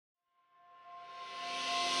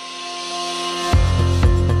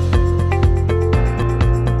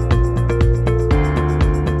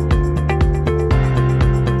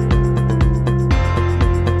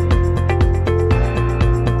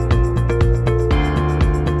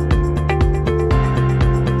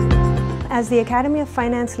As the Academy of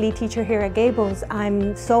Finance lead teacher here at Gables,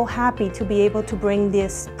 I'm so happy to be able to bring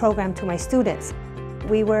this program to my students.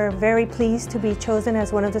 We were very pleased to be chosen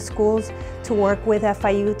as one of the schools to work with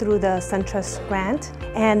FIU through the SunTrust grant,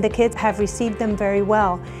 and the kids have received them very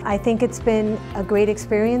well. I think it's been a great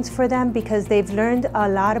experience for them because they've learned a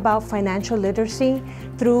lot about financial literacy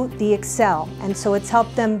through the Excel, and so it's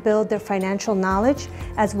helped them build their financial knowledge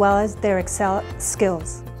as well as their Excel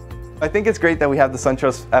skills. I think it's great that we have the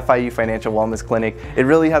SunTrust FIU Financial Wellness Clinic. It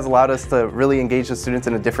really has allowed us to really engage the students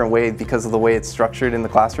in a different way because of the way it's structured in the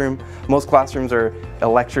classroom. Most classrooms are a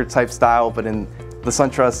lecture type style, but in the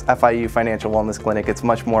SunTrust FIU Financial Wellness Clinic, it's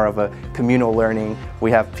much more of a communal learning. We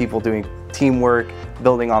have people doing teamwork,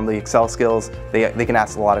 building on the Excel skills. They can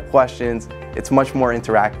ask a lot of questions. It's much more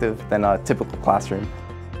interactive than a typical classroom.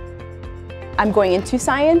 I'm going into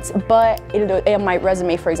science, but in my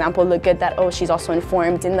resume, for example, look at that, oh, she's also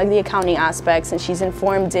informed in the accounting aspects and she's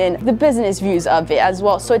informed in the business views of it as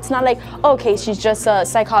well. So it's not like, okay, she's just a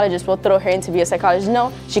psychologist, we'll throw her in to be a psychologist.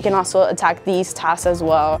 No, she can also attack these tasks as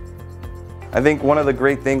well. I think one of the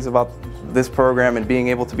great things about this program and being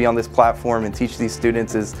able to be on this platform and teach these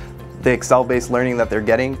students is the Excel-based learning that they're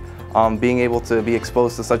getting. Being able to be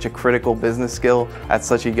exposed to such a critical business skill at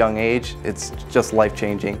such a young age, it's just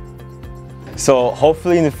life-changing. So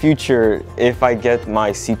hopefully in the future, if I get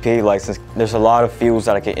my CPA license, there's a lot of fields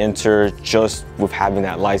that I can enter just with having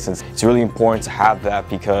that license. It's really important to have that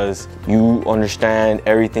because you understand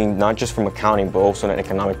everything, not just from accounting, but also in an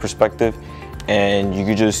economic perspective, and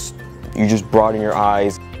you just broaden your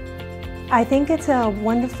eyes. I think it's a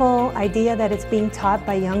wonderful idea that it's being taught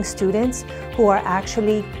by young students who are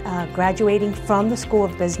actually graduating from the School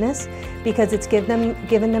of Business, because it's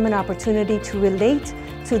given them an opportunity to relate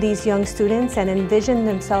to these young students and envision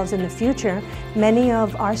themselves in the future. Many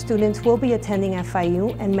of our students will be attending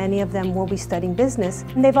FIU and many of them will be studying business.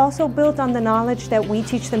 And they've also built on the knowledge that we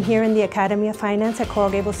teach them here in the Academy of Finance at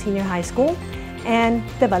Coral Gables Senior High School and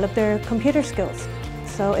develop their computer skills.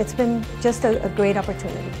 So it's been just a great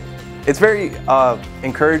opportunity. It's very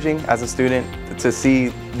encouraging as a student to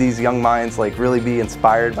see these young minds really be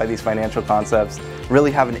inspired by these financial concepts,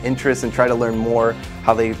 really have an interest and try to learn more,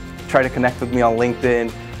 how they try to connect with me on LinkedIn,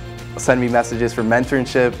 send me messages for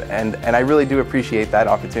mentorship, and I really do appreciate that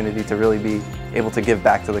opportunity to really be able to give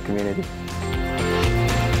back to the community.